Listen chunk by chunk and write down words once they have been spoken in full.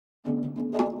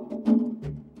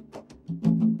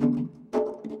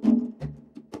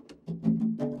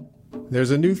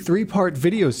There's a new 3-part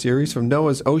video series from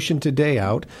NOAA's Ocean Today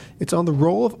out. It's on the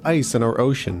role of ice in our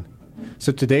ocean.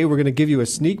 So today we're going to give you a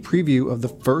sneak preview of the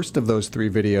first of those 3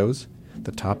 videos.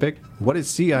 The topic, what is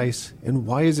sea ice and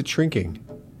why is it shrinking?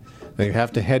 Now you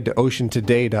have to head to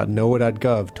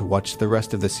oceantoday.noaa.gov to watch the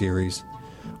rest of the series.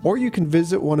 Or you can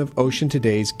visit one of Ocean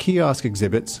Today's kiosk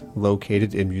exhibits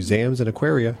located in museums and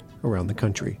aquaria around the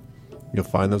country. You'll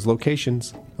find those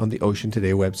locations on the Ocean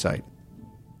Today website.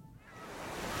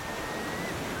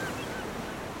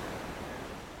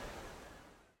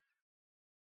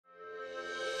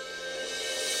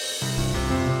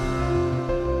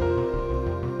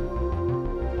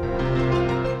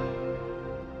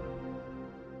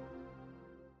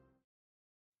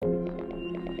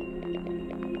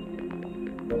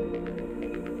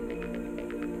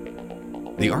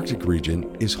 The Arctic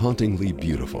region is hauntingly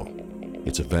beautiful.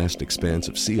 It's a vast expanse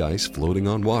of sea ice floating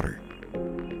on water.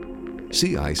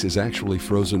 Sea ice is actually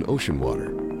frozen ocean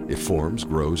water. It forms,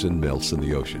 grows, and melts in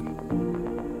the ocean.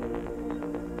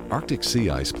 Arctic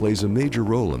sea ice plays a major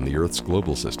role in the Earth's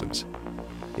global systems.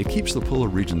 It keeps the polar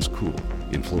regions cool,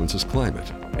 influences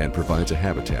climate, and provides a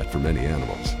habitat for many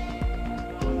animals.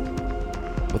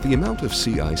 But the amount of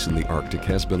sea ice in the Arctic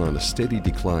has been on a steady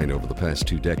decline over the past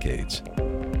 2 decades.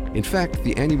 In fact,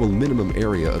 the annual minimum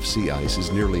area of sea ice is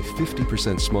nearly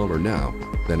 50% smaller now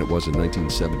than it was in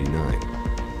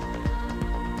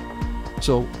 1979.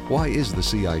 So, why is the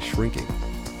sea ice shrinking?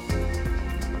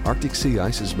 Arctic sea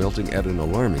ice is melting at an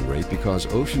alarming rate because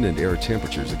ocean and air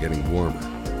temperatures are getting warmer.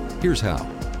 Here's how.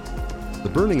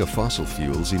 The burning of fossil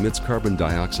fuels emits carbon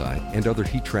dioxide and other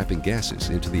heat-trapping gases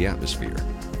into the atmosphere.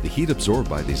 The heat absorbed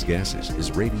by these gases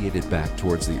is radiated back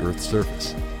towards the Earth's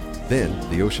surface. Then,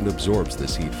 the ocean absorbs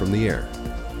this heat from the air.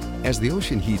 As the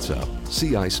ocean heats up,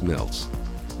 sea ice melts.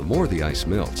 The more the ice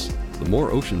melts, the more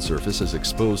ocean surface is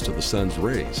exposed to the sun's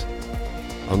rays.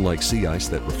 Unlike sea ice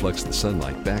that reflects the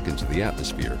sunlight back into the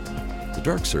atmosphere, the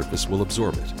dark surface will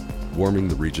absorb it, warming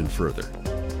the region further.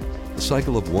 The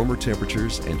cycle of warmer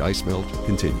temperatures and ice melt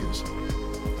continues.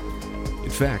 In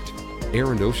fact,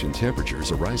 air and ocean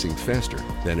temperatures are rising faster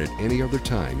than at any other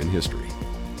time in history.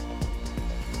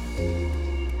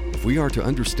 If we are to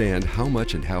understand how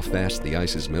much and how fast the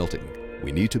ice is melting,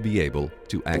 we need to be able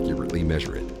to accurately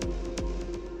measure it.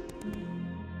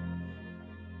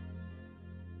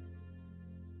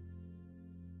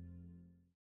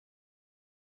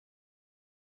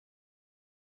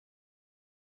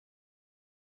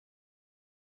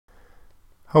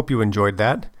 Hope you enjoyed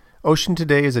that. Ocean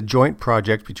Today is a joint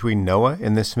project between NOAA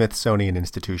and the Smithsonian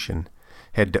Institution.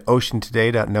 Head to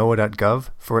oceantoday.noaa.gov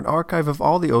for an archive of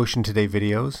all the Ocean Today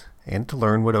videos and to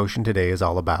learn what Ocean Today is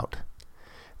all about.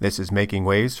 This is Making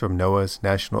Waves from NOAA's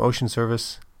National Ocean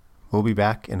Service. We'll be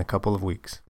back in a couple of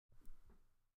weeks.